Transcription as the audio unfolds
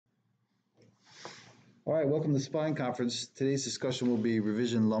All right, welcome to the Spine Conference. Today's discussion will be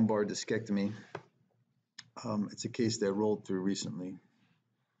revision lumbar discectomy. It's a case that rolled through recently.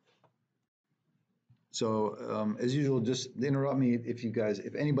 So as usual, just interrupt me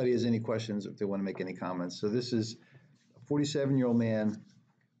if anybody has any questions, if they want to make any comments. So this is a 47-year-old man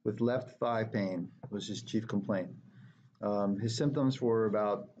with left thigh pain was his chief complaint. His symptoms were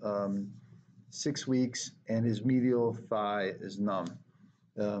about 6 weeks, and his medial thigh is numb.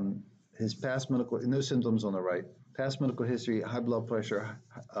 His past medical, no symptoms on the right. Past medical history, high blood pressure,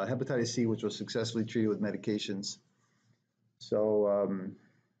 hepatitis C, which was successfully treated with medications. So,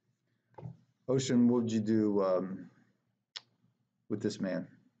 Ocean, what would you do with this man?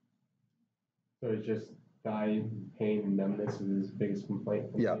 So it's just thigh pain and numbness is his biggest complaint.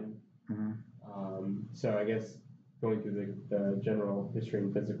 Yeah. Mm-hmm. So I guess going through the general history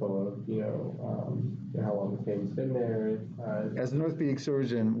and physical of, how long the pain's been there. As an orthopedic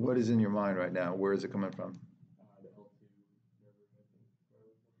surgeon, what is in your mind right now? Where is it coming from? The L2 nerve,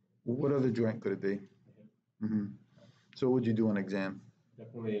 I think. What other joint could it be? Mm-hmm. So what would you do on exam?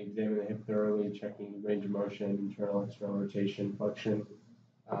 Definitely examine the hip thoroughly, checking range of motion, internal, external rotation, flexion,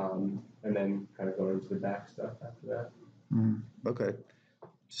 and then kind of going into the back stuff after that. Mm-hmm. Okay.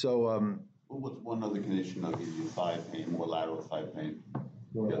 So, What's one other condition that'll give you thigh pain, more lateral thigh pain?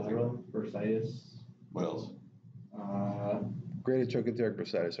 More lateral, bursitis. What else? Graded trochanteric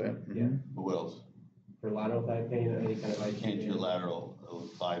bursitis, right? Yeah. Mm-hmm. What else? For lateral thigh pain, any kind of Anterior lateral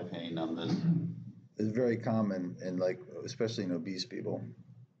thigh pain on this. It's very common in especially in obese people.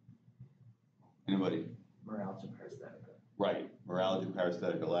 Anybody? Meralgia paresthetica. Right. Meralgia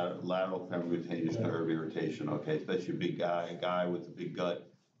paresthetica, lateral femorocutaneous nerve irritation. Okay, especially a big guy with a big gut.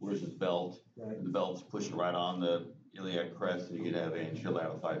 Where's his belt? Right. And the belt's pushing right on the iliac crest, and you can have anterior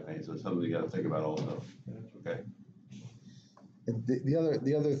lateral thigh pain. So it's something you got to think about also. Okay.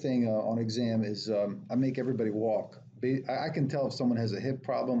 The other thing on exam is I make everybody walk. I can tell if someone has a hip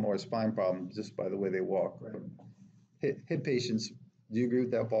problem or a spine problem just by the way they walk. Right. Hip patients, do you agree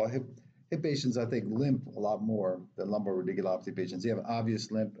with that, Paul? Hip patients, I think, limp a lot more than lumbar radiculopathy patients. You have an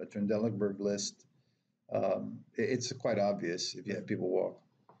obvious limp, a Trendelenburg list. It's quite obvious if you have people walk.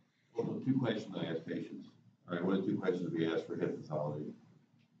 Well, the two questions I ask patients. All right, what are the two questions we ask for hip pathology?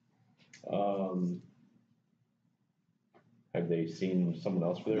 Have they seen someone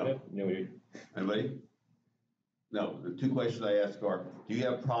else for their hip? No. Anybody? No. The two questions I ask are, do you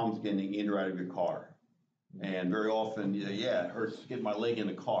have problems getting in or out of your car? And very often, yeah, it hurts getting my leg in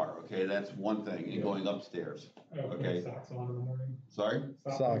the car. Okay, that's one thing. And going upstairs. Okay. Socks on in the morning. Sorry?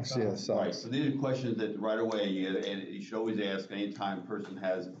 Socks, yeah, socks. Right. So these are questions that right away, and you should always ask anytime a person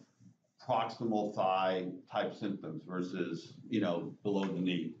has proximal thigh type symptoms versus, below the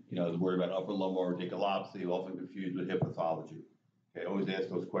knee. Worry about upper lumbar radiculopathy, often confused with hip pathology. Okay, always ask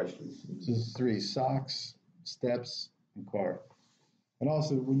those questions. So this is 3: socks, steps, and car. And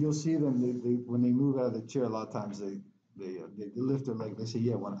also, when you'll see them, when they move out of the chair, a lot of times they lift their leg. They say,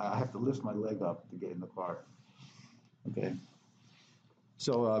 yeah, when I have to lift my leg up to get in the car. Okay.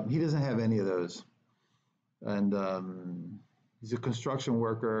 So he doesn't have any of those. And he's a construction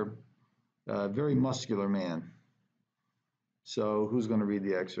worker, very muscular man. So who's going to read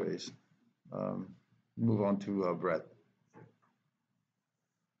the x-rays? Move on to Brett.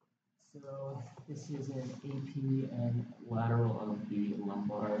 So this is an AP and lateral of the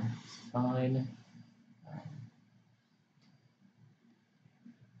lumbar spine.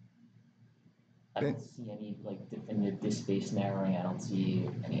 I don't see any definitive disc space narrowing. I don't see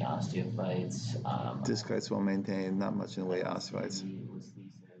any osteophytes. Disc heights well maintained, not much in the way of osteophytes.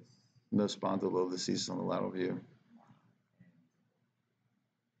 No spondylolisthesis on the lateral view.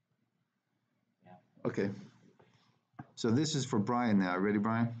 Okay. So this is for Brian now. Ready,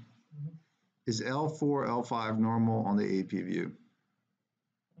 Brian? Mm-hmm. Is L4, L5 normal on the AP view?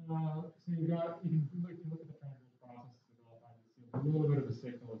 So you can look at the transverse process of L5 to see a little bit of a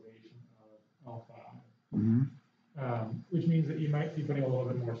signalization of L5. Mm-hmm. Which means that you might be putting a little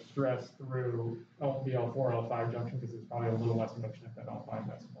bit more stress through the L4, L5 junction because there's probably a little less motion if that L5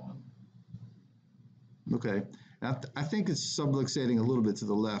 has one. Okay. I think it's subluxating a little bit to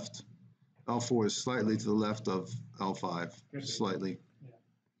the left. L4 is slightly to the left of L5, slightly.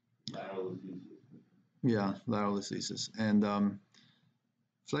 Yeah, lateral listhesis. And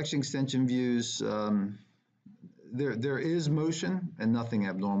flexion extension views, there is motion and nothing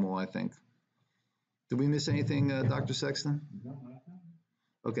abnormal, I think. Did we miss anything, Dr. Sexton? No.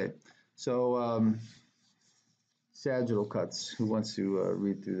 Okay, so sagittal cuts. Who wants to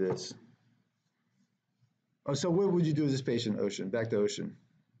read through this? Oh, so what would you do with this patient, Ocean? Back to Ocean.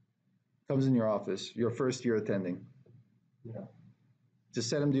 Comes in your office, your first year attending. Yeah.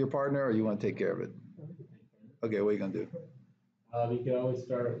 Just send him to your partner, or you want to take care of it? Okay, what are you gonna do? You can always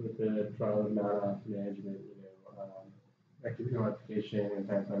start with the trial of non-op management, active application,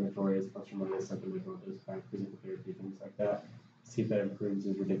 anti-inflammatories, plus or minus something like those kind of physical therapy, things like that. See if that improves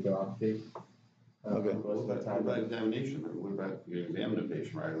his radiculopathy. Okay. Most of the What time. about examination? What about you examine the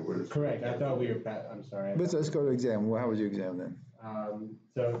patient, right? Or what is- Correct, I thought we were, I'm sorry. Let's go to exam. Well, how would you examine then?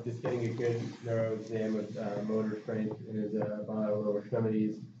 So just getting a good neuro exam with motor strength in his bilateral lower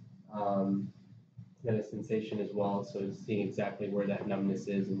extremities, and a sensation as well. So seeing exactly where that numbness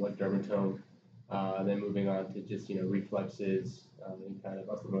is and what dermatome. Then moving on to just reflexes, and kind of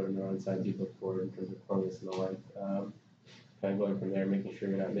upper motor neuron signs you look for in terms of pronus and the like. Kind of going from there, making sure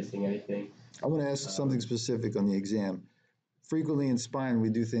you're not missing anything. I want to ask something specific on the exam. Frequently in spine, we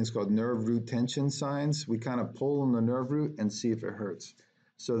do things called nerve root tension signs. We kind of pull on the nerve root and see if it hurts.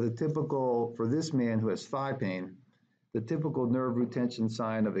 So the typical, for this man who has thigh pain, the typical nerve root tension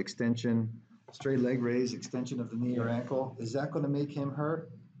sign of extension, straight leg raise, extension of the knee or ankle, is that going to make him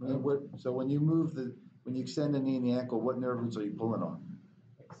hurt? So when you extend the knee and the ankle, what nerve roots are you pulling on?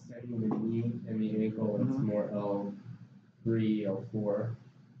 Extending the knee and the ankle, it's more L3, L4.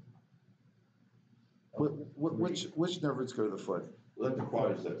 Which nerve roots go to the foot? Well, that's the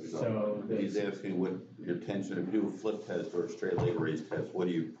quadricep. So He's asking what your tension, if you do a flip test or a straight leg raise test, what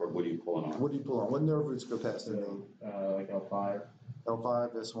are you pulling on? What do you pull on? What nerve roots go past the knee? Like L5.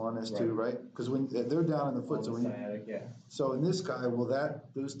 L5, S1, S2, right? Because when they're down in the foot, so Sciatic, yeah. so in this guy, will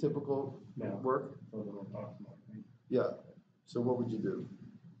those typical work? A little proximal, I think. Yeah. So what would you do?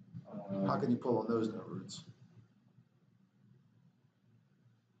 How can you pull on those nerve roots?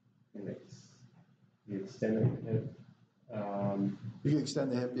 And you extend the hip. You can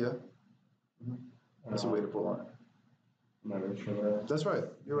extend the hip, yeah. That's a way to pull on it. I'm not really sure. That's right.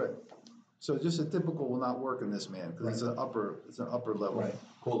 You're right. So just a typical will not work in this man because it's an upper level. Right.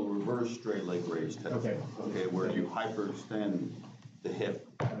 Called the reverse straight leg raise test. Okay. Okay, where you hyperextend the hip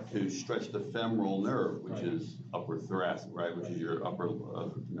to stretch the femoral nerve, which is upper thoracic, right, which is your upper,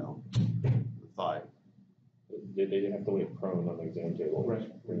 thigh. They have to lay prone on the exam table. Right.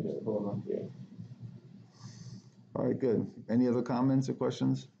 Just pull them up. Yeah. All right, good. Any other comments or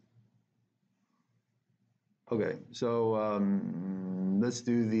questions? Okay, so let's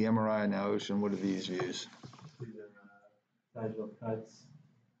do the MRI now. Ocean, what are these views? These are sagittal cuts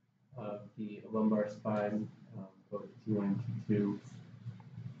of the lumbar spine, both T1 and T2.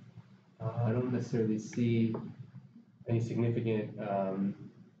 I don't necessarily see any significant,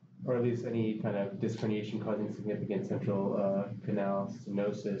 or at least any kind of disc herniation causing significant central canal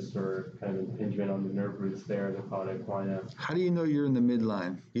stenosis or kind of impingement on the nerve roots there, the caudate equina. How do you know you're in the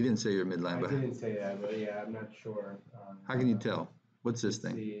midline? You didn't say you're midline, I but didn't say that, but yeah, I'm not sure. how can you tell? What's this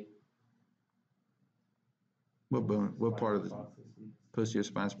thing? See What bone? What part of the processes. posterior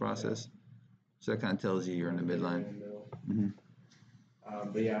spinous process? So that kind of tells you you're in the midline. In the middle. Mm-hmm.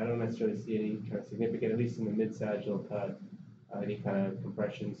 But yeah, I don't necessarily see any kind of significant, at least in the mid-sagittal cut, any kind of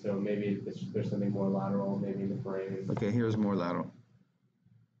compression. So maybe there's something more lateral, maybe in the foramen. Okay, here's more lateral.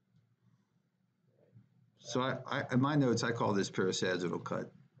 So I in my notes, I call this parasagittal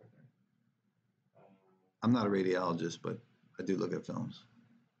cut. I'm not a radiologist, but I do look at films.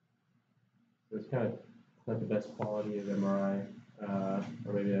 So it's kind of not the best quality of MRI,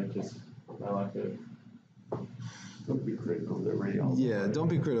 or maybe that's just my lack of. Don't be critical of the radiologist. Yeah, don't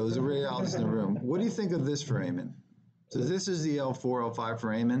be critical. There's a radiologist in the room. What do you think of this foramen? So this is the L4, L5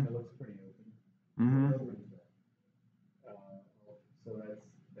 foramen. It looks pretty open. Mm-hmm. So that's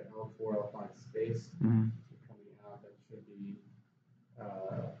the L4, L5 space. Mm-hmm. Coming out, that should be,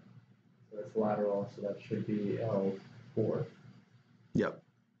 so that's lateral, so that should be L4. Yep.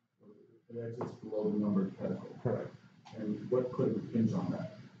 And that's just below the numbered pedicle. Correct. And what could impinge on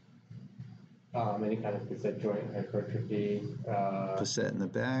that? Any kind of facet joint hypertrophy. Facet in the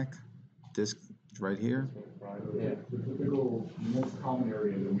back. Disc right here. Yeah. The typical, most common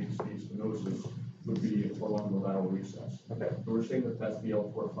area that we see stenosis would be along the lateral recess. Okay. So we're saying that that's the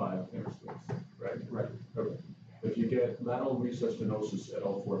L4-5 interspace, right? Right. Okay. If you get lateral recess stenosis at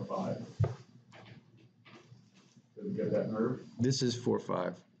L4-5, does it get that nerve? This is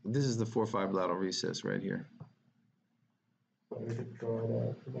 4-5. This is the 4-5 lateral recess right here. Let me just draw it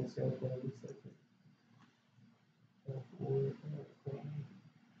out for myself.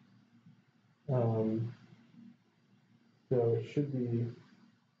 So it should be.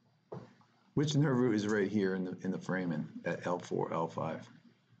 Which nerve root is right here in the foramen at L4, L5?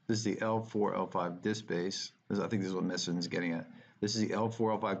 This is the L4, L5 disc space. I think this is what Messon's getting at. This is the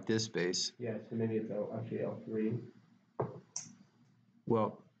L4, L5 disc space. Yeah, so maybe it's actually L3.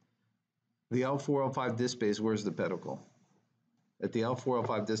 Well, the L4, L5 disc space, where's the pedicle? At the L4,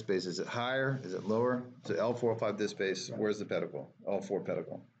 L5 disc space, is it higher? Is it lower? So L4, L5 disc space, where's the pedicle? L4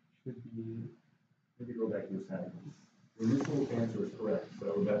 pedicle. Should be, Let me go back to this hand. The initial answer is correct,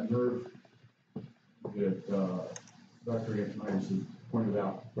 so that nerve that, Dr. Antoninus has pointed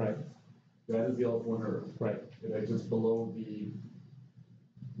out, right, that is the L4 nerve. right, It exits below the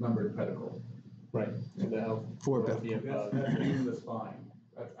numbered pedicle. right. So the L. Four will be pedicle. above. That's leaving the spine,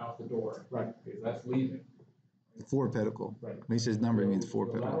 that's out the door. Right. Okay, that's leaving. Four pedicle. Right. When he says number, he means So four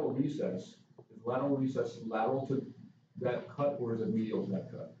the pedicle. lateral recess, is lateral recess lateral to that cut, or is it medial to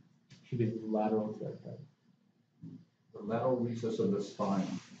that cut? Should be lateral to that cut. The lateral recess of the spine,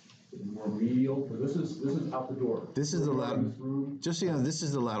 is it more medial, because this is out the door. This is the We're in lateral, this room. just so you know, this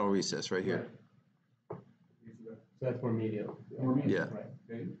is the lateral recess right here. So that's more medial. More medial. Yeah. Right.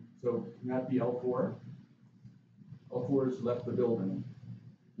 Okay, so not the L4. L4 has left the building.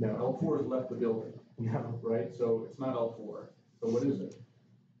 No, L4 has left the building, no. right? So it's not L4. So what is it?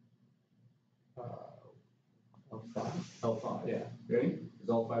 L5. L5. Yeah. Okay, because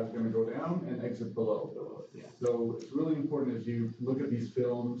L5 is going to go down and exit below. Yeah. So it's really important as you look at these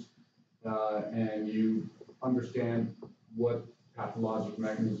films and you understand what pathologic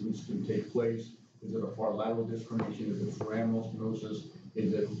mechanisms can take place. Is it a far lateral disc herniation? Is it foraminal stenosis?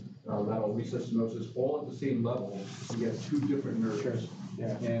 Is it lateral recess stenosis? All at the same level, you get two different nerves. Sure.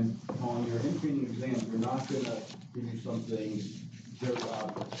 Yeah. And on your in-training exams, they're not going to give you something very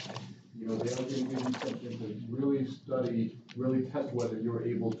obvious. You know, they are going to give you something to really study, really test whether you're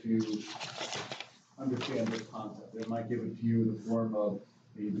able to understand this concept. They might give it to you in the form of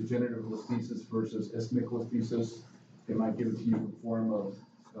a degenerative listhesis versus isthmic listhesis. They might give it to you in the form of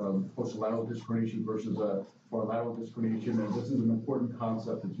posterolateral disc herniation versus a lateral disc herniation. And this is an important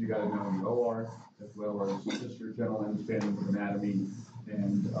concept that you got to know in the OR, as well as just your general understanding of anatomy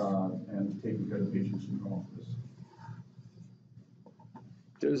and taking care of the patients in all of this.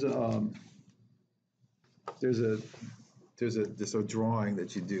 There's a drawing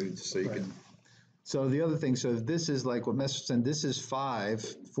that you do just so you can. So the other thing, so this is like what Messer said, this is 5,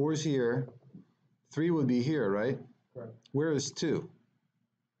 4 is here, 3 would be here, right? Correct. Where is 2?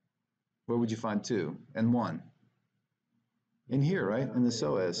 Where would you find 2 and 1? In here, right? In the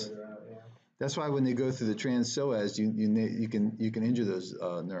psoas. Further out, yeah. That's why when they go through the trans psoas, you can injure those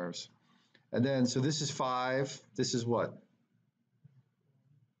nerves. And then, so this is 5, this is what?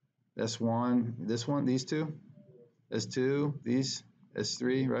 S1, this one, these two? S2, these,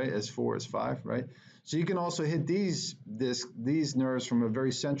 S3, right? S4, S5, right? So you can also hit these nerves from a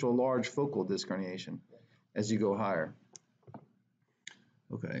very central large focal disc herniation as you go higher.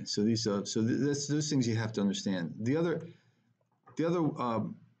 Okay, so that's those things you have to understand. The other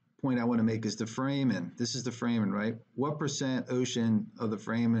point I want to make is the foramen. This is the foramen, right? What % ocean of the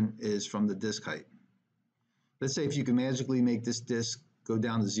foramen is from the disc height? Let's say if you can magically make this disc go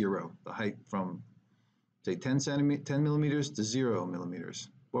down to 0, the height from, say, 10 millimeters to 0 millimeters.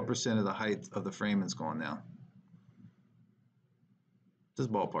 What % of the height of the foramen is going down?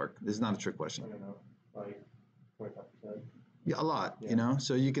 Just ballpark. This is not a trick question. I don't know, like 25%. Yeah, a lot, Yeah. you know?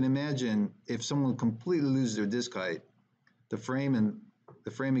 So you can imagine if someone completely loses their disc height, the foramen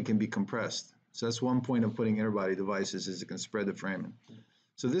can be compressed. So that's one point of putting interbody devices is it can spread the foramen.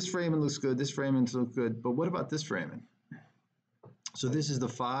 So this foramen looks good, this foramen looks good, but what about this foramen? So this is the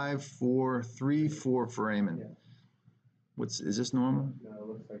 5, 4, 3, 4 foramen. Yeah. Is this normal? No, it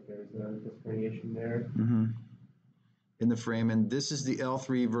looks like there's a disc herniation there. Mm-hmm. In the foramen, this is the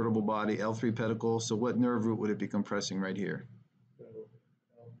L3 vertebral body, L3 pedicle. So what nerve root would it be compressing right here? So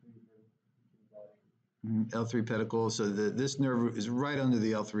L3 body. L3 pedicle. So this nerve root is right under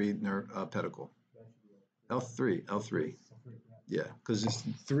the L3 pedicle. L3. Yeah, because it's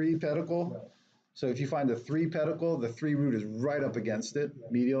 3 pedicle. Right. So if you find the 3 pedicle, the 3 root is right up against it,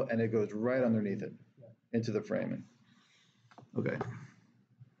 medial, and it goes right underneath it into the foramen. Okay.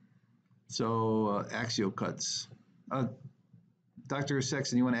 So axial cuts. Dr.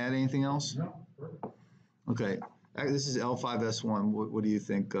 Sexton, you want to add anything else? No, perfect. Okay. This is L5S1. What do you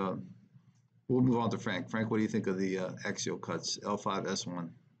think? We'll move on to Frank. Frank, what do you think of the axial cuts, L5S1?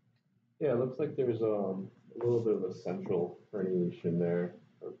 Yeah, it looks like there's a little bit of a central herniation there,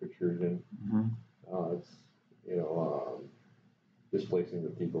 or protrusion. Mm-hmm. It's, displacing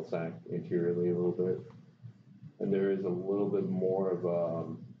the fecal sac anteriorly a little bit. And there is a little bit more of a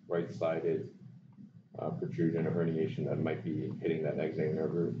right-sided protrusion or herniation that might be hitting that external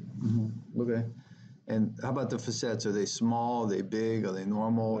nerve root. Mm-hmm. Okay. And how about the facets? Are they small? Are they big? Are they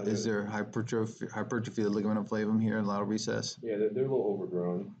normal? Is there hypertrophy of the ligamentum flavum here in lateral recess? Yeah, they're a little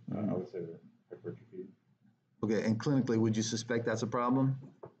overgrown. I would say they're hypertrophy. Okay, and clinically, would you suspect that's a problem?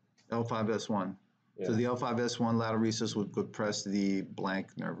 L5S1. So Yeah. the L5S1 lateral recess would press the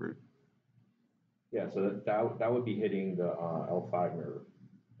blank nerve root. Yeah, so that would be hitting the L5 nerve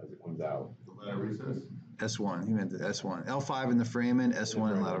as it comes out. The lateral recess? S1, he meant the S1. L5 in the foramen,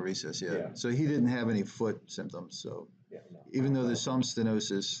 S1 in lateral recess, yeah. Yeah. So he didn't have any foot symptoms, so Yeah, no. even though there's some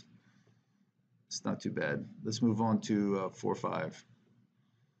stenosis, it's not too bad. Let's move on to 4-5.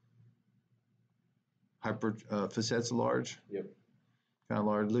 Facets large? Yep. Kind of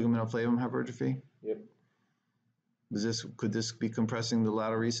large. Ligamental flavum hypertrophy? Yep. Could this be compressing the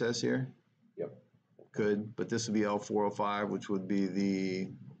lateral recess here? Yep. Could, but this would be L405, which would be the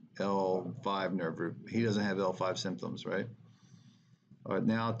L5 nerve root. He doesn't have L5 symptoms, right? All right,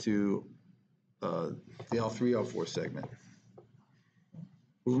 now to the L3, L4 segment.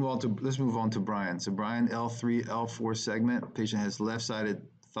 Let's move on to Brian. So Brian, L3, L4 segment. Patient has left-sided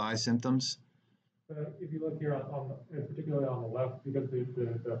thigh symptoms. If you look here particularly on the left, because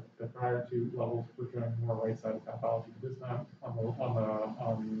the prior two levels were showing more right-sided pathology, this time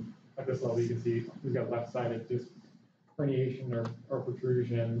at this level you can see we've got left-sided disc herniation or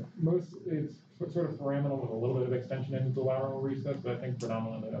protrusion. It's sort of foraminal with a little bit of extension into the lateral recess, but I think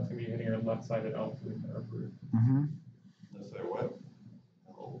predominantly that's going to be hitting your left-sided L3 nerve root. Mm-hmm. Let's say what?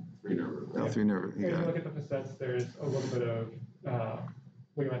 L3 nerve root. L3 nerve root. If you look at the facets, there's a little bit of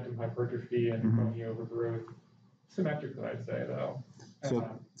ligamentum hypertrophy and bony overgrowth. Symmetrically, I'd say, though.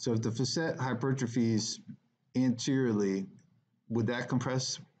 So if the facet hypertrophies anteriorly, would that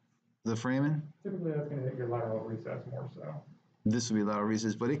compress the foramen? Typically, that's going to hit your lateral recess more so. This would be lateral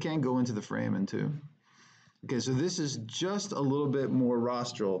recess, but it can go into the foramen too. Okay, so this is just a little bit more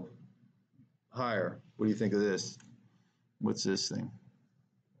rostral higher. What do you think of this? What's this thing?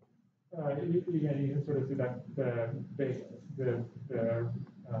 Again, you can sort of see that the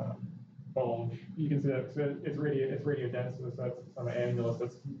bulge. You can see that it's radiodense, so that's some annulus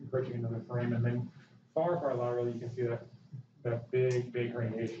that's encroaching into the frame, and then far lateral, you can see that big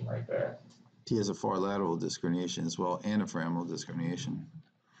herniation right there. He has a far lateral disc herniation as well, and a foraminal disc herniation.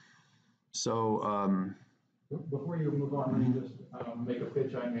 So, Before you move on, let me just make a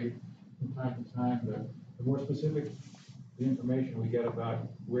pitch I make from time to time. The more specific the information we get about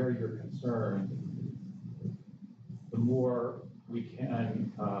where you're concerned, the more we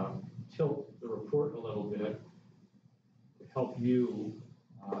can tilt the report a little bit to help you.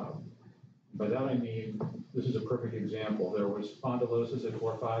 By that I mean, this is a perfect example. There was spondylosis at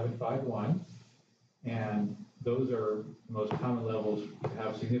 4.5 and 5.1, and those are the most common levels to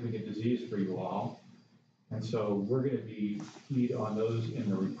have significant disease for you all. And so we're going to be keyed on those in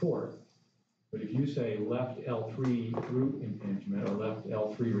the report. But if you say left L3 root impingement or left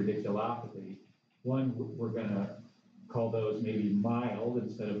L3 radiculopathy, one, we're going to call those maybe mild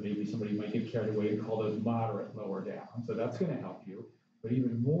instead of maybe somebody might get carried away and call those moderate lower down. So that's going to help you. But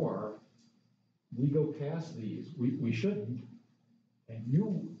even more, we go past these. We shouldn't, and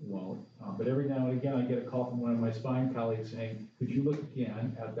you won't. But every now and again, I get a call from one of my spine colleagues saying, could you look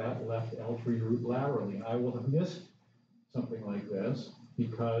again at that left L3 root laterally? And I will have missed something like this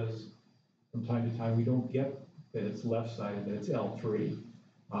because from time to time we don't get that it's left-sided, that it's L3.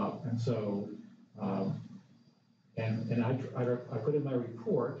 And so, and I put in my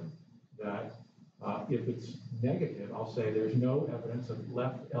report that if it's negative, I'll say there's no evidence of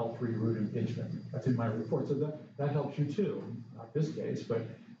left L3 root impingement. That's in my report. So that helps you too, not this case, but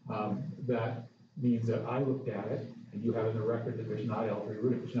that means that I looked at it and you have in the record that there's not L3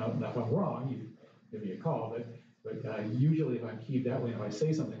 root impingement. Now, if I'm wrong, you give me a call, but usually if I'm keyed that way, and if I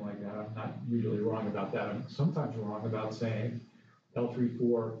say something like that, I'm not usually wrong about that. I'm sometimes wrong about saying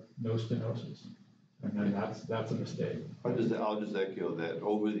L3-4, no stenosis. And then that's a mistake. I'll just echo that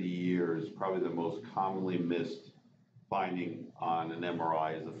over the years, probably the most commonly missed finding on an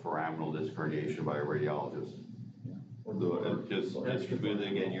MRI is a foraminal disc herniation by a radiologist. Just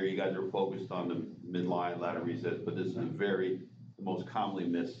again, you guys are focused on the midline lateral recess, but this is the most commonly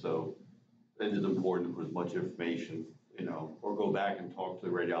missed. So it is important for as much information, or go back and talk to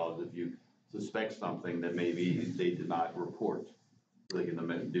the radiologist if you suspect something that maybe they did not report. They can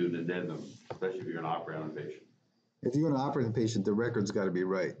do an addendum, especially if you're going to operate on a patient. if you're going to operate on a patient, the record's got to be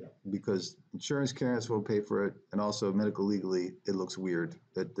right because insurance carriers will pay for it, and also medical legally, it looks weird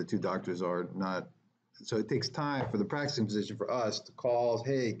that the two doctors are not. So it takes time for the practicing physician, for us to call,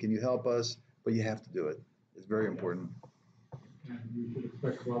 hey, can you help us? But you have to do it. It's very important. And you should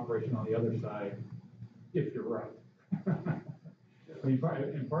expect cooperation on the other side if you're right. I mean,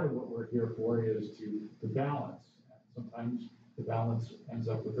 part of what we're here for is to balance. And sometimes the balance ends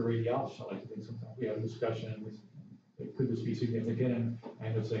up with the radiologist. I like to think sometimes we have a discussion and could this be significant? And I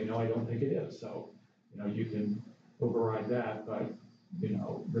end up saying, no, I don't think it is. So, you can override that, but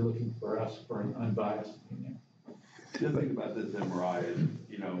they're looking for us for an unbiased opinion. The other thing about this MRI is,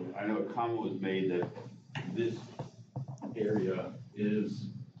 I know a comment was made that this area is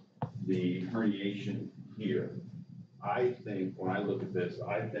the herniation here. I think, when I look at this,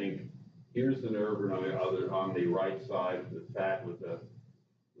 I think here's the nerve root on the right side, the fat with the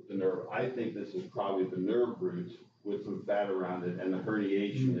nerve. I think this is probably the nerve root with some fat around it, and the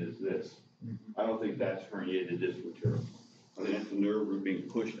herniation is this. I don't think that's herniated disc material. I think that's the nerve root being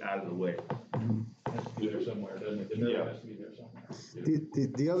pushed out of the way. It has to be there somewhere, doesn't it? The nerve has to be there somewhere.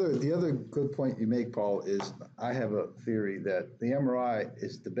 The other good point you make, Paul, is I have a theory that the MRI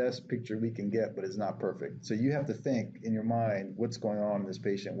is the best picture we can get, but it's not perfect. So you have to think in your mind what's going on in this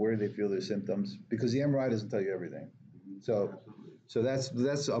patient, where do they feel their symptoms, because the MRI doesn't tell you everything. So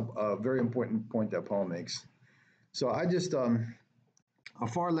that's a very important point that Paul makes. So I just a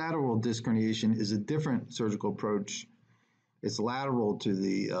far lateral disc herniation is a different surgical approach. It's lateral to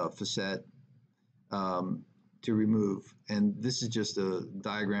the facet. To remove, and this is just a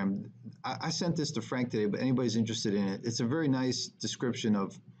diagram. I sent this to Frank today, but anybody's interested in it. It's a very nice description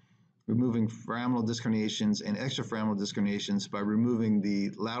of removing foraminal disc herniations and extraforaminal disc herniations by removing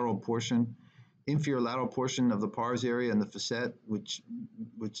the lateral portion, inferior lateral portion of the pars area and the facet, which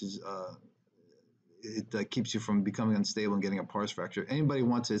is it keeps you from becoming unstable and getting a pars fracture. Anybody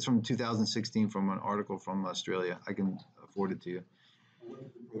wants it? It's from 2016 from an article from Australia. I can forward it to you. What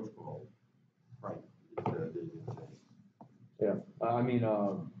is the protocol? Right. Yeah, I mean,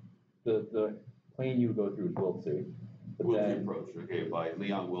 the plane you go through is Wiltsey. Wiltsey approach, okay, by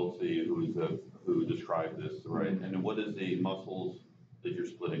Leon Wiltsey, who described this, right? And what is the muscles that you're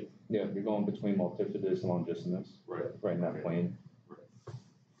splitting? Yeah, you're going between multifidus and longissimus. Right in that plane.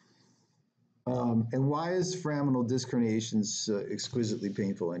 And why is foraminal disc herniations exquisitely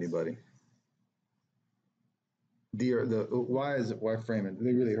painful? Anybody? Why frame it?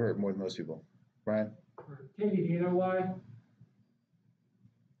 They really hurt more than most people. Brian? Katie, do you know why?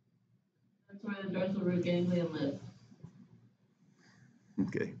 That's where the dorsal root ganglion lives.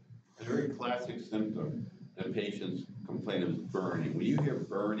 Okay. A very classic symptom that patients complain of is burning. When you hear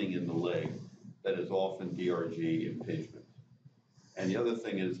burning in the leg, that is often DRG impingement. And the other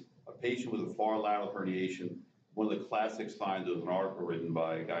thing is, a patient with a far lateral herniation, one of the classic signs of an article written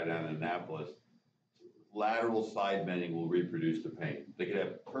by a guy down in Annapolis, lateral side bending will reproduce the pain. They could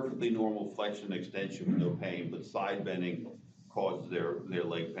have perfectly normal flexion and extension with no pain, but side bending causes their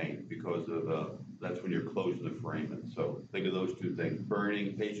leg pain because of that's when you're closing the foramen. So think of those two things: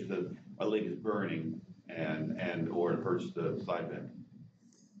 burning. Patient says my leg is burning, and or it hurts the side bend.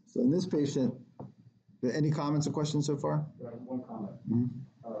 So in this patient, any comments or questions so far? One comment. Mm-hmm.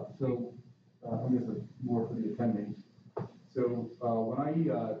 I guess it's more for the attendees. So when I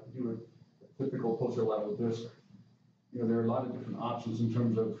do a typical posterior lateral disc, there are a lot of different options in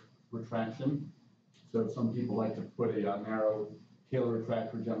terms of retraction. So some people like to put a narrow talar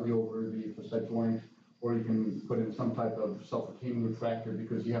retractor gently over the facet joint, or you can put in some type of self-retaining retractor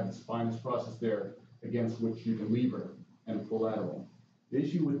because you have the spinous process there against which you can lever and pull lateral. The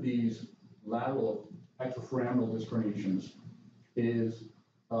issue with these lateral extraforaminal disc herniations is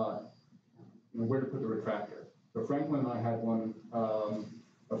where to put the retractor. So Franklin and I had one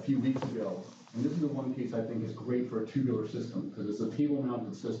a few weeks ago, and this is the one case I think is great for a tubular system because it's a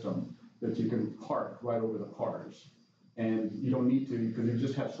table-mounted system that you can park right over the pars. And you don't need to because you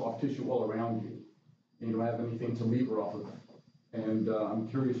just have soft tissue all around you. And you don't have anything to lever off of it. And I'm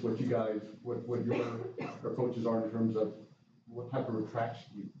curious what your approaches are in terms of what type of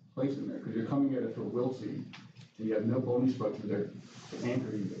retraction you place in there, because you're coming at it through a Wiltsey, and you have no bony structure there to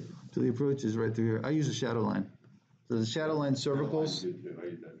anchor you. So the approach is right through here. I use a shadow line. So the shadow line cervicals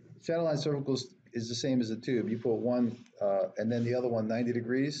is the same as the tube. You put one and then the other one 90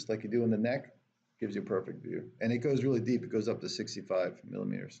 degrees, like you do in the neck, gives you a perfect view. And it goes really deep. It goes up to 65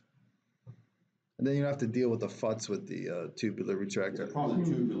 millimeters. And then you don't have to deal with the futz with the tubular retractor. The problem with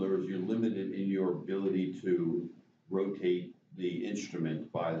tubular is you're limited in your ability to rotate the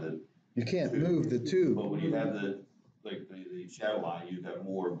instrument by the You can't tube. move the tube. But when you have the shadow line, you have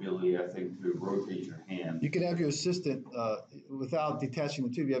more ability, I think, to rotate your hand. You can have your assistant, without detaching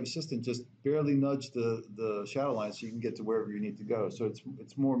the tube, you have assistant just barely nudge the shadow line so you can get to wherever you need to go. So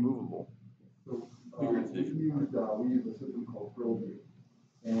it's more movable. So we use a system called ProView,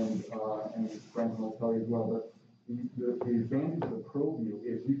 and Franklin will tell you as well, but the advantage of the ProView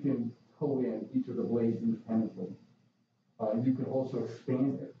is you can pull in each of the blades independently. You can also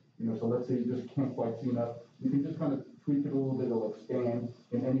expand it. So let's say you just can't quite see enough. You can just kind of tweak it a little bit. It'll expand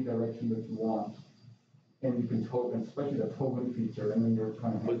in any direction that you want, and you can especially the Tobin feature, and then you're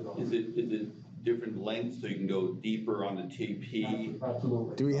kind of. But is it different lengths so you can go deeper on the TP?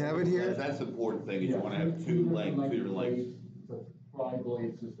 Absolutely. Do we have it here? That's the important thing, is you Yeah, wanna have two different lengths. It's a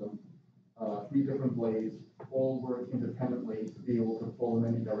tri-blade system, 3 different blades, all work independently to be able to pull in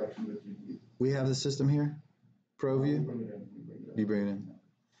any direction that you need. We have the system here? ProView? Bring it in. You bring it in.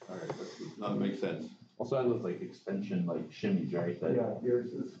 All right, that makes sense. Also, that looks like extension, like shimmies, right? That- Yeah,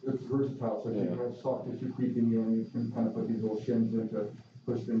 it's versatile, so if you Yeah. have soft tissue creeping in, you can kind of put these little shims in to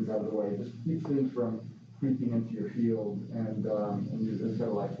push things out of the way. Just keep things from creeping into your field, and it's got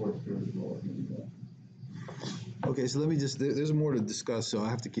a life force to it as well. Okay, so let me just, there's more to discuss, so I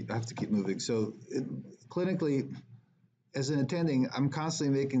have to keep moving. So clinically, as an attending, I'm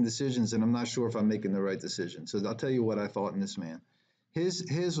constantly making decisions and I'm not sure if I'm making the right decision. So I'll tell you what I thought in this man.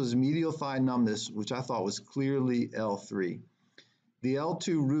 His was medial thigh numbness, which I thought was clearly L3. The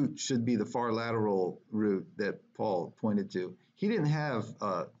L2 root should be the far lateral root that Paul pointed to. He didn't have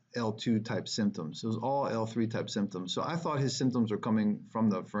L2 type symptoms. It was all L3 type symptoms. So I thought his symptoms were coming from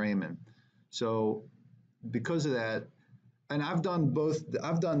the foramen. So because of that, and I've done both,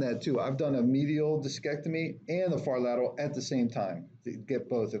 I've done that too. I've done a medial discectomy and a far lateral at the same time to get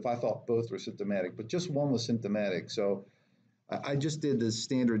both if I thought both were symptomatic, but just one was symptomatic. So I just did the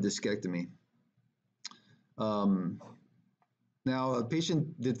standard discectomy. Now, a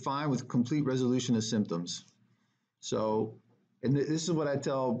patient did fine with complete resolution of symptoms. So, and this is what I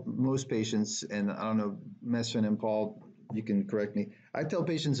tell most patients, and I don't know, Mesfin and Paul, you can correct me. I tell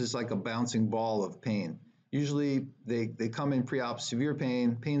patients it's like a bouncing ball of pain. Usually they come in pre-op, severe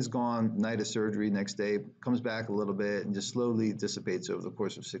pain, pain's gone, night of surgery, next day, comes back a little bit and just slowly dissipates over the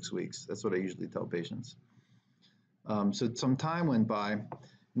course of 6 weeks. That's what I usually tell patients. So some time went by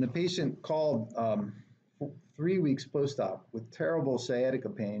and the patient called 3 weeks post-op with terrible sciatica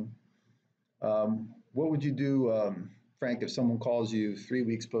pain. What would you do, Frank, if someone calls you 3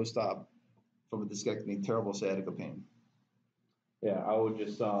 weeks post-op from a discectomy, terrible sciatica pain? Yeah, I would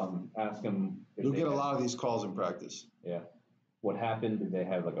just ask them. You'll get a lot of these calls in practice. Yeah. What happened? Did they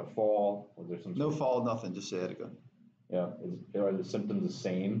have like a fall? Was there some? No fall, nothing, just sciatica. Yeah. Are the symptoms the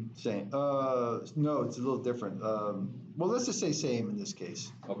same? Same. No, it's a little different. Well, let's just say same in this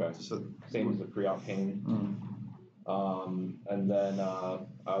case. Okay. So, Same as the pre-op pain. And then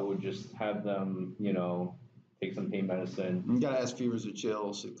I would just have them, take some pain medicine. you gotta ask fevers or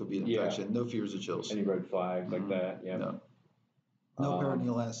chills. It could be an infection. Yeah. No fevers or chills. Any red flags like that? Yeah. No. No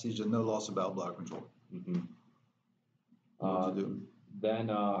peritoneal anesthesia. No loss of bowel block control. What would you do? Then,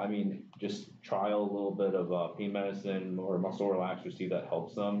 just trial a little bit of pain medicine or muscle relaxer, see if that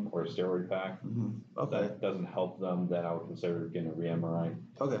helps them, or a steroid pack. If Okay. that doesn't help them, then I would consider getting a re-MRI.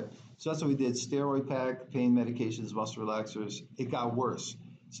 Okay. So that's what we did. Steroid pack, pain medications, muscle relaxers. It got worse.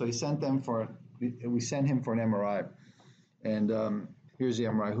 So we sent him for an MRI. And here's the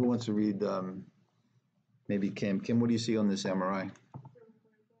MRI. Who wants to read? Maybe Kim. Kim, what do you see on this MRI?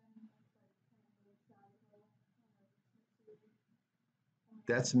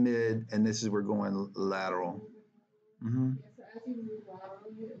 That's mid, and this is we're going lateral. Yeah, so as you move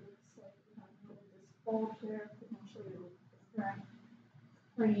laterally, it looks like you have a little this bulge there, potentially recurrent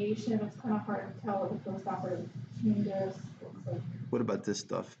herniation. It's kind of hard to tell what the postoperative changes. Looks like What about this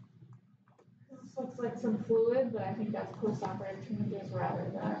stuff? this looks like some fluid, but I think that's postoperative changes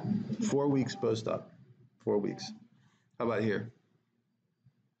rather than 4 weeks post-op. 4 weeks. How about here?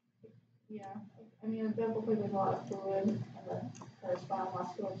 Yeah, I mean, it does look like there's a lot of fluid in the spinal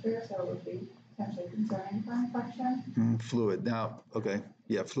musculature, so it would be potentially concerning for infection. Fluid. Now, okay.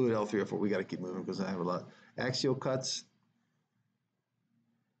 Yeah, fluid L3 or 4. We got to keep moving because I have a lot. Axial cuts.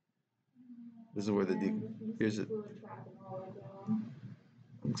 This is where the here's it. Fluid trapping all the way down.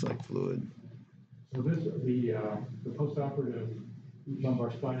 Looks like fluid. So the postoperative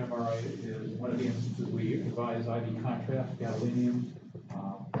lumbar spine MRI is one of the instances we advise IV contrast, gadolinium.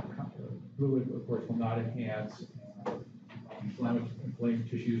 Fluid, of course, will not enhance. Inflamed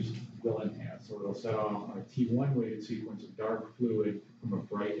tissues will enhance. So it'll set off on a T1 weighted sequence of dark fluid from a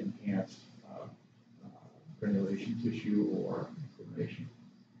bright enhanced granulation tissue or inflammation.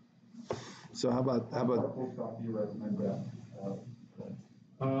 So how about Post-op do you recommend that?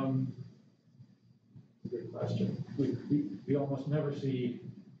 It's a good question. We almost never see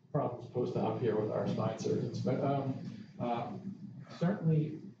problems post-op here with our spine surgeons, but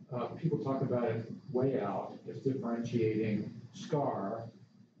certainly people talk about it way out as differentiating scar,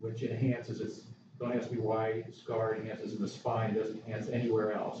 which enhances its, don't ask me why scar enhances in the spine, it doesn't enhance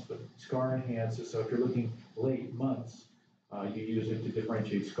anywhere else, but scar enhances, so if you're looking late months, you use it to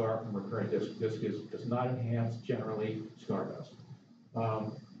differentiate scar from recurrent disc. Disc does not enhance generally, scar does.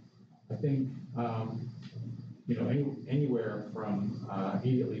 I think, anywhere from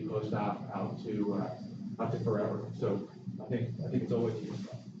immediately post-op out to forever. So I think it's always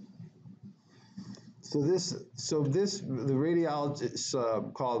useful. So the radiologist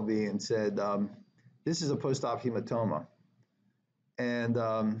called me and said, this is a post-op hematoma. And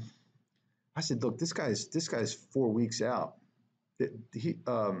I said, look, this guy's 4 weeks out. This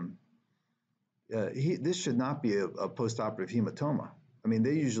should not be a post-operative hematoma. I mean,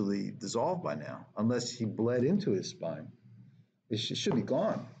 they usually dissolve by now, unless he bled into his spine. It should be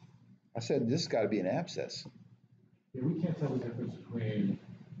gone. I said, this has got to be an abscess. Yeah, we can't tell the difference between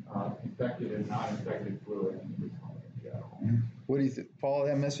infected and non-infected fluid in hematoma in general. What do you think, Paul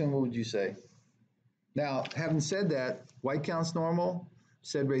Messon? What would you say? Now, having said that, white count's normal,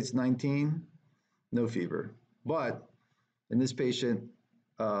 SED rate's 19, no fever. But in this patient,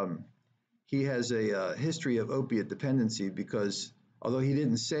 he has a history of opiate dependency because although he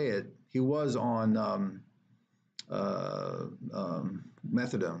didn't say it, he was on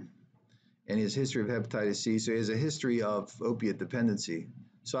methadone, and he has a history of hepatitis C, so he has a history of opiate dependency.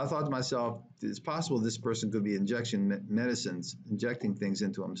 So I thought to myself, it's possible this person could be injecting things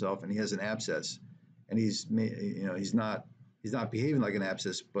into himself, and he has an abscess, and he's not behaving like an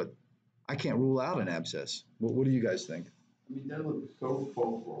abscess, but I can't rule out an abscess. What do you guys think? I mean, that looks so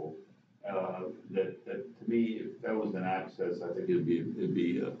focal that to me, if that was an abscess, I think it'd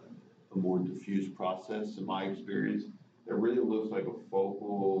be a more diffuse process in my experience. It really looks like a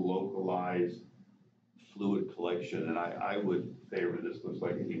focal, localized fluid collection, and I would favor this looks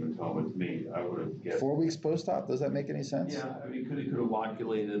like a hematoma to me. I would have guessed 4 weeks post-op, does that make any sense? Yeah, I mean, could have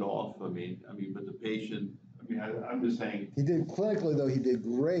loculated it off. I mean, but the patient. I mean, I'm just saying. He did clinically though. He did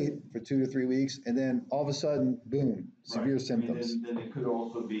great for 2 to 3 weeks, and then all of a sudden, boom, severe symptoms. I mean, then it could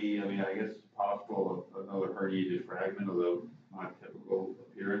also be. I mean, I guess it's possible another herniated fragment, although not typical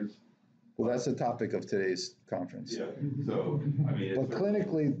appearance. Well, that's the topic of today's conference. Yeah. So I mean. But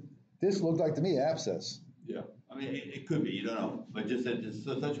clinically, this looked like to me abscess. Yeah. I mean, it could be. You don't know, but just that it's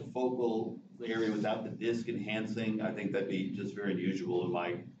such a focal area without the disc enhancing, I think that'd be just very unusual in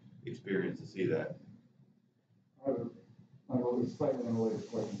my experience to see that. I know it's slightly unrelated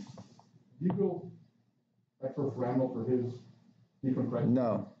question. Do you feel extrapyramidal for his decompression?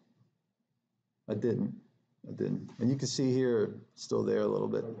 No, I didn't. And you can see here, still there a little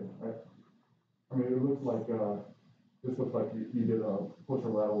bit. Okay. I mean, it looks like this looks like you did a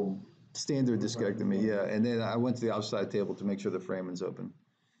posterolateral. Standard discectomy, yeah. And then I went to the outside table to make sure the foramen's open.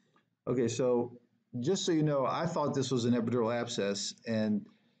 Okay, so just so you know, I thought this was an epidural abscess, and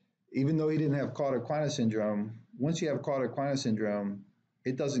even though he didn't have cauda equina syndrome, once you have cauda equina syndrome,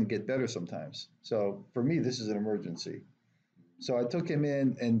 it doesn't get better sometimes. So for me, this is an emergency. So I took him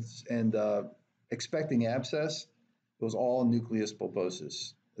in and expecting abscess. It was all nucleus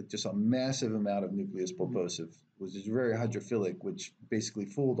pulposus, just a massive amount of nucleus pulposus, which is very hydrophilic, which basically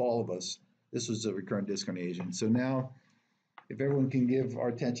fooled all of us. This was a recurrent disc herniation. So now, if everyone can give our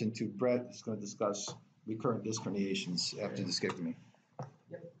attention to Brett, who's going to discuss recurrent disc herniations after discectomy.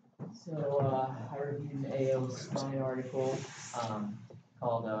 So I reviewed an AO Spine article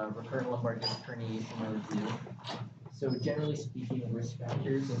called Recurrent Lumbar Disc Herniation Review. So generally speaking, risk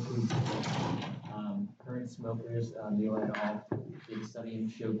factors include current smokers. Neil et al. Did a study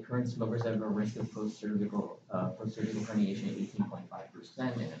and showed current smokers have a risk of post-surgical herniation of 18.5%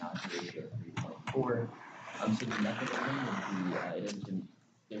 and an odds ratio of 3.4. So the mechanism would be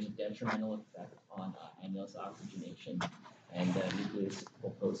there's a detrimental effect on annulus oxygenation and nucleus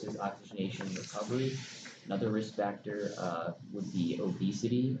pulposus oxygenation recovery. Another risk factor would be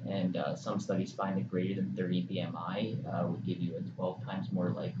obesity, and some studies find that greater than 30 BMI would give you a 12 times more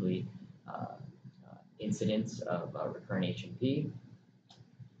likely incidence of recurrent H&P.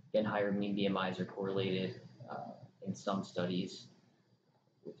 Again, higher mean BMIs are correlated in some studies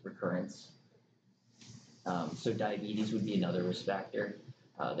with recurrence. So diabetes would be another risk factor.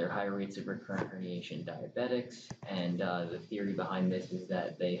 There are higher rates of recurrent herniation in diabetics, and the theory behind this is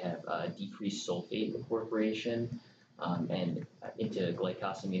that they have decreased sulfate incorporation and into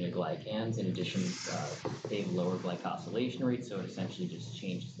glycosaminoglycans. In addition, they have lower glycosylation rates, so it essentially just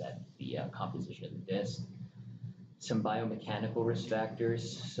changes the composition of the disc. Some biomechanical risk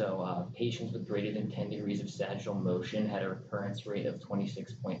factors. So patients with greater than 10 degrees of sagittal motion had a recurrence rate of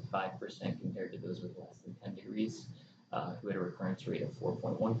 26.5% compared to those with less than 10 degrees. Who had a recurrence rate of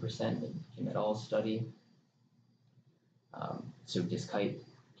 4.1% in the Kim et al. Study. So disc height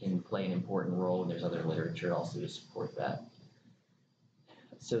can play an important role, and there's other literature also to support that.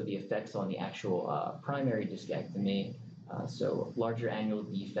 So the effects on the actual primary discectomy. So larger annual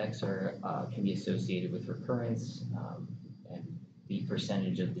defects can be associated with recurrence, and the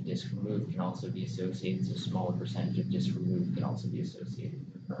percentage of the disc removed can also be associated, so a smaller percentage of disc removed can also be associated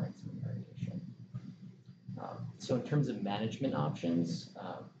with recurrence and herniation. So in terms of management options,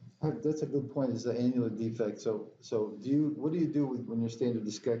 That's a good point, is the annular defect. So what do you do when you're standard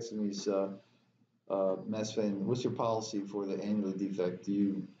discectomies, Mass Fane? What's your policy for the annular defect? Do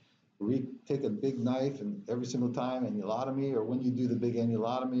you take a big knife and every single time annulotomy, or when do you do the big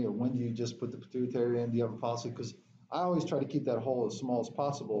annulotomy, or when do you just put the pituitary in? Do you have a policy? Because I always try to keep that hole as small as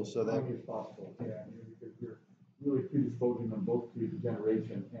possible so that. As possible, yeah, because you're really predisposing them both to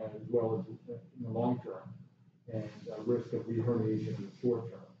degeneration and as well as in the long term, and risk of reherniation in the short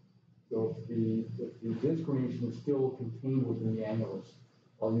term. So if the disc herniation is still contained within the annulus,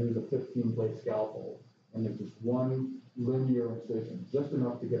 I'll use a 15-plate scalpel, and there's just one linear incision, just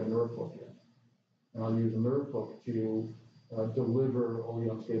enough to get a nerve hook in. And I'll use a nerve hook to deliver all the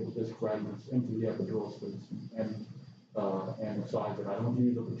unstable disc fragments into the epidural space and excise it. I don't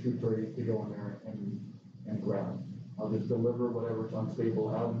use a pituitary to go in there and grab. I'll just deliver whatever's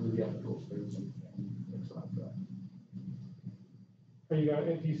unstable out into the epidural space and excise that.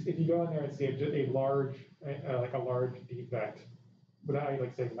 If you go in there and see a large defect, without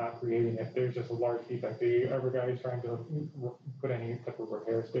not creating it, there's just a large defect. Do you ever guys trying to put any type of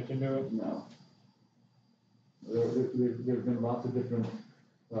repair stitch into it? No. There's been lots of different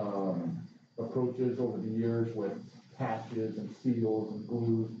approaches over the years with patches and seals and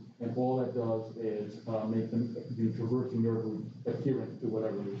glues, and all that does is make the traversing nerve root adherent to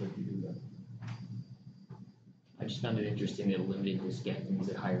whatever it is that you do there. I just found it interesting that limited discectomies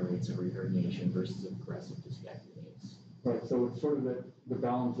at higher rates of reherniation versus aggressive discectomies. Right, so it's sort of the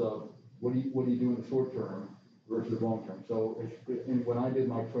balance of what do you do in the short term versus long term. So when I did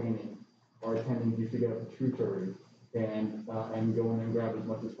my training, our attendings used to get a pituitary and go in and grab as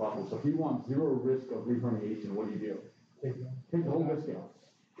much as possible. So if you want zero risk of reherniation, what do? Take the whole disc out.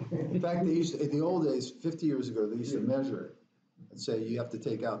 In fact, they used to, in the old days, 50 years ago, they used to measure it and say you have to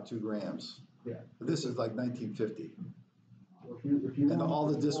take out 2 grams. Yeah. But this is like 1950. So if you And want all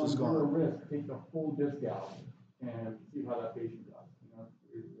the disc was zero gone. risk, take the whole disc out and see how that patient does.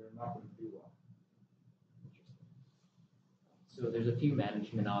 They're not going to do well. So there's a few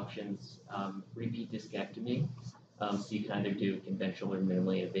management options. Repeat discectomy. So you can either do conventional or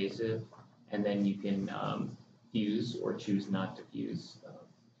minimally invasive, and then you can fuse or choose not to fuse.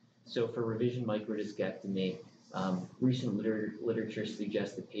 So for revision microdiscectomy, recent literature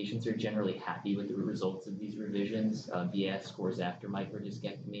suggests that patients are generally happy with the results of these revisions. VAS scores after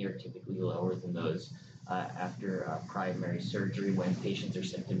microdiscectomy are typically lower than those after primary surgery. When patients are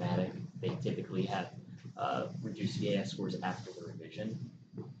symptomatic, they typically have reduced VAS scores after the revision.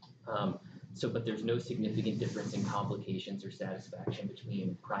 But there's no significant difference in complications or satisfaction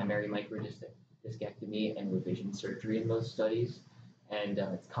between primary microdiscectomy and revision surgery in most studies. And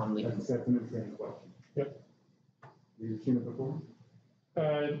it's commonly That's an interesting question. Yep. Have you seen it before? I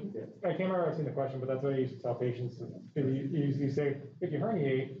can't remember if I've seen the question, but that's what I used to tell patients. You say, if you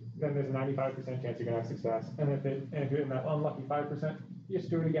herniate, then there's a 95% chance you're going to have success. And if you're in that unlucky 5%, you just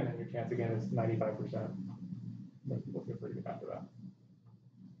do it again, and your chance again is 95%. Most people feel pretty good after that.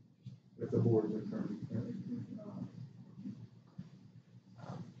 It's a board term.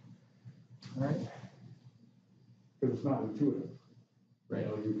 All right. Because it's not intuitive. Right.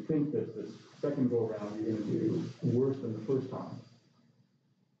 You think that the second go around you're going to do worse than the first time.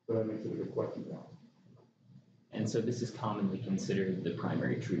 So that makes it a good question now. And so this is commonly considered the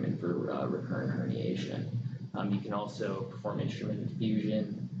primary treatment for recurrent herniation. You can also perform instrument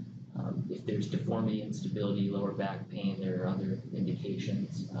fusion. If there's deformity, instability, lower back pain, there are other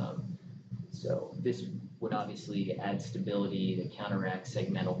indications. So this would obviously add stability to counteract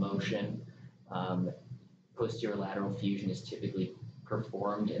segmental motion. Posterior lateral fusion is typically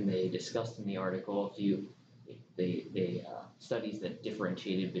performed, and they discussed in the article a few studies that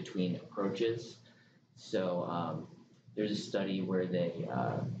differentiated between approaches. So there's a study where the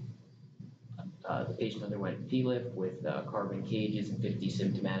patient underwent PLIF with carbon cages in 50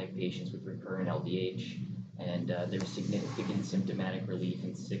 symptomatic patients with recurrent LDH, and there was significant symptomatic relief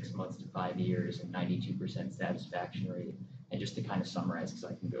in 6 months to 5 years and 92% satisfaction rate. And just to kind of summarize, because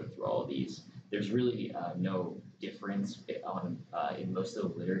I can go through all of these, there's really no difference in most of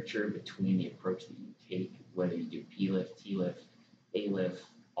the literature between the approach that you take, whether you do PLIF, TLIF, ALIF.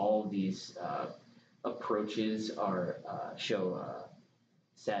 All of these approaches show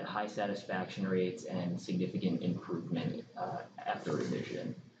high satisfaction rates and significant improvement after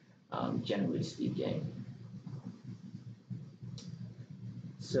revision, generally speaking.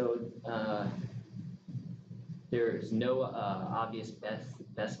 So there's no obvious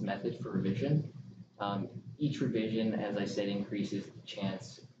best method for revision. each revision, as I said, increases the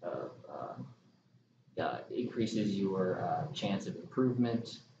chance of, increases your chance of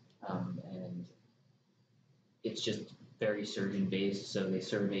improvement, and it's just very surgeon based. So they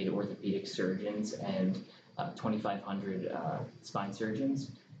surveyed orthopedic surgeons and 2,500 spine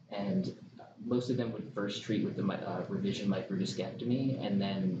surgeons, and most of them would first treat with the revision microdiscectomy, and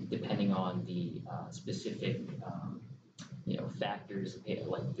then depending on the specific factors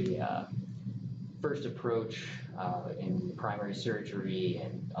like the first approach in primary surgery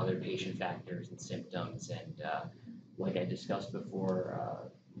and other patient factors and symptoms, and like I discussed before,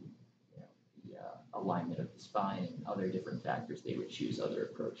 the alignment of the spine and other different factors, they would choose other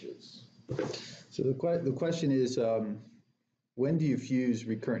approaches. So the question is, when do you fuse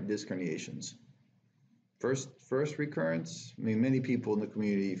recurrent disc herniations? First recurrence? I mean, many people in the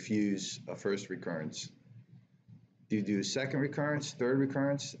community fuse a first recurrence. Do you do a second recurrence, third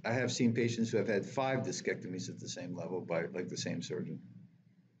recurrence? I have seen patients who have had 5 discectomies at the same level by like the same surgeon.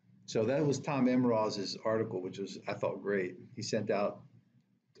 So that was Tom Emeroz's article, which was, I thought, great. He sent out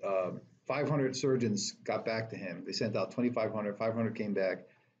 500 surgeons got back to him. They sent out 2,500, 500 came back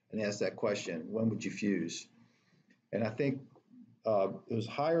and asked that question, when would you fuse? And I think it was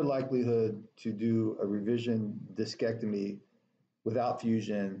higher likelihood to do a revision discectomy without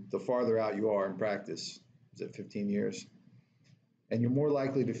fusion the farther out you are in practice. Is it 15 years? And you're more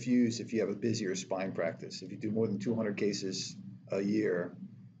likely to fuse if you have a busier spine practice. If you do more than 200 cases a year,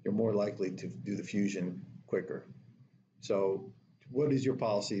 you're more likely to do the fusion quicker. So what is your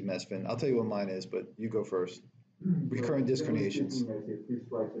policy, Mesfin? I'll tell you what mine is, but you go first. Recurrent disc herniations. I say 3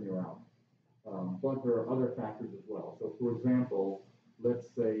 strikes and you're out. But there are other factors as well. So for example, let's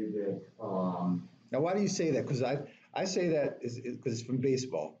say that... Now, why do you say that? Because I say that because it's from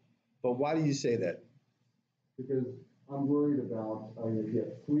baseball. But why do you say that? Because I'm worried about if you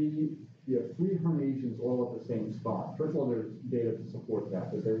have three herniations all at the same spot. First of all, there's data to support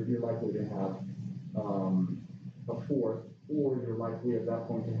that you're likely to have a fourth, or you're likely at that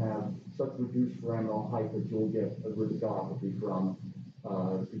point to have such reduced foraminal height that you'll get a radiculopathy from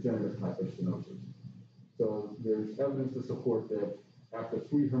degenerative type of stenosis. So there's evidence to support that after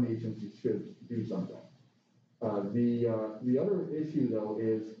 3 herniations, you should do something. The other issue, though,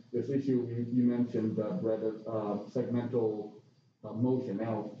 is this issue you mentioned, Brett, of segmental motion.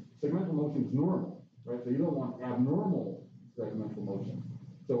 Now, segmental motion is normal, right? So you don't want abnormal segmental motion.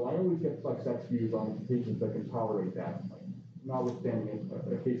 So I always get flex X views on patients that can tolerate that, notwithstanding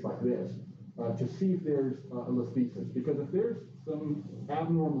a case like this, to see if there's a listhesis. Because if there's some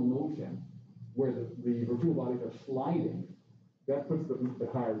abnormal motion where the vertebral bodies are sliding, that puts them at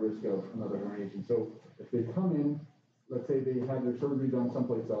higher risk of another herniation. So if they come in, let's say they had their surgery done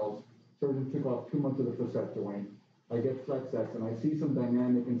someplace else, surgeon took off 2 months of the facet joint, I get flex X and I see some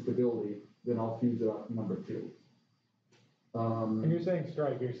dynamic instability, then I'll fuse it up number 2. And you're saying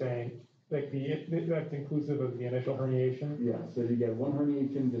strike, you're saying like that's inclusive of the initial herniation? Yeah, so you get 1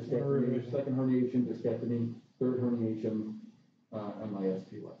 herniation, discectomy, second herniation, discectomy, third herniation,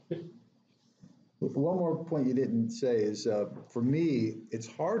 MIST left. One more point you didn't say is, for me, it's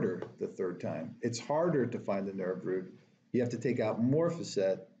harder the third time. It's harder to find the nerve root. You have to take out more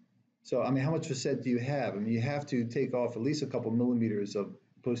facet. So, I mean, how much facet do you have? I mean, you have to take off at least a couple millimeters of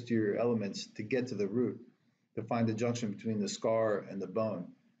posterior elements to get to the root, to find the junction between the scar and the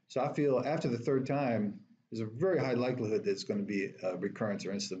bone. So I feel after the third time, there's a very high likelihood that it's going to be a recurrence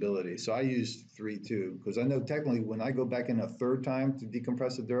or instability. So I use 3 too, because I know technically when I go back in a third time to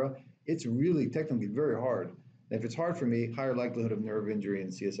decompress the dura, it's really technically very hard. And if it's hard for me, higher likelihood of nerve injury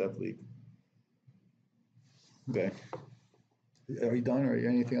and CSF leak. Okay. Are you done or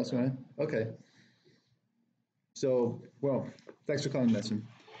anything else you want to add? Okay. So, well, thanks for coming, Messin.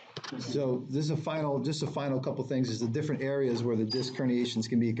 So this is just a final couple things is the different areas where the disc herniations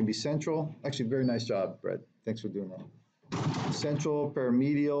can be. It can be central. Actually, very nice job, Brett. Thanks for doing that. Central,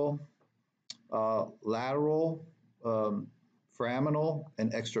 perimedial, lateral, foraminal,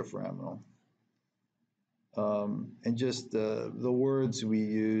 and extraforaminal. And just the words we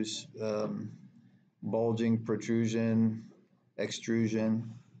use, bulging, protrusion,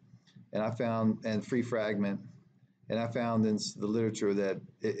 extrusion, and free fragment. And I found in the literature that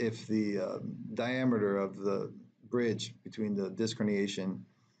if the diameter of the bridge between the disc herniation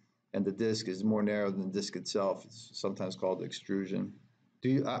and the disc is more narrow than the disc itself, it's sometimes called extrusion.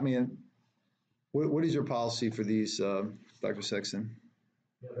 What is your policy for these, Dr. Sexton?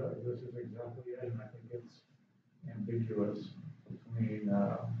 Yeah, this is exactly it, and I think it's ambiguous between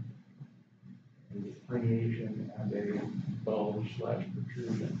a herniation and a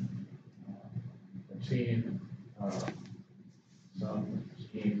bulge/protrusion. I've seen some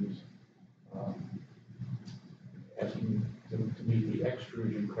schemes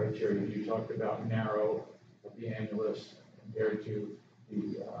the criteria. You talked about narrow of the annulus compared to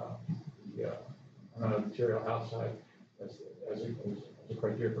the amount of material outside as a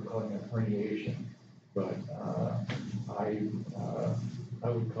criteria for calling it herniation. But I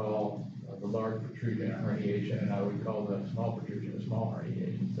would call the large protrusion a herniation, and I would call the small protrusion a small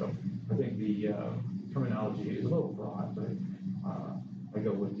herniation. So I think the terminology is a little broad, but I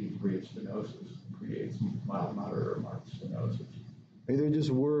go with the degree of stenosis creates mild, moderate, or marked stenosis. I mean, they're just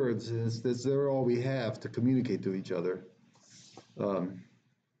words, and they're all we have to communicate to each other. And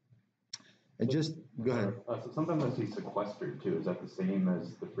just, go ahead. So sometimes I see sequestered too. Is that the same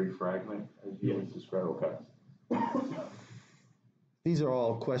as the free fragment as you would describe? Okay. These are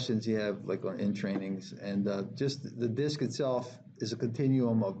all questions you have like in trainings, and just the disc itself is a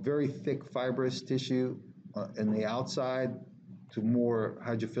continuum of very thick fibrous tissue in the outside to more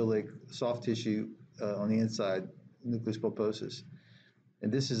hydrophilic soft tissue on the inside, nucleus pulposus.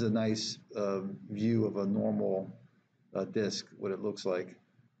 And this is a nice view of a normal disc, what it looks like.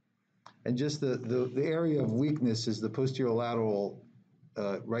 And just the area of weakness is the posterior lateral,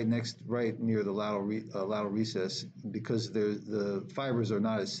 right near the lateral recess, because the fibers are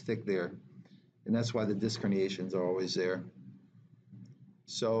not as thick there, and that's why the disc herniations are always there.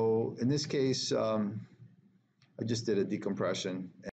 So in this case, I just did a decompression.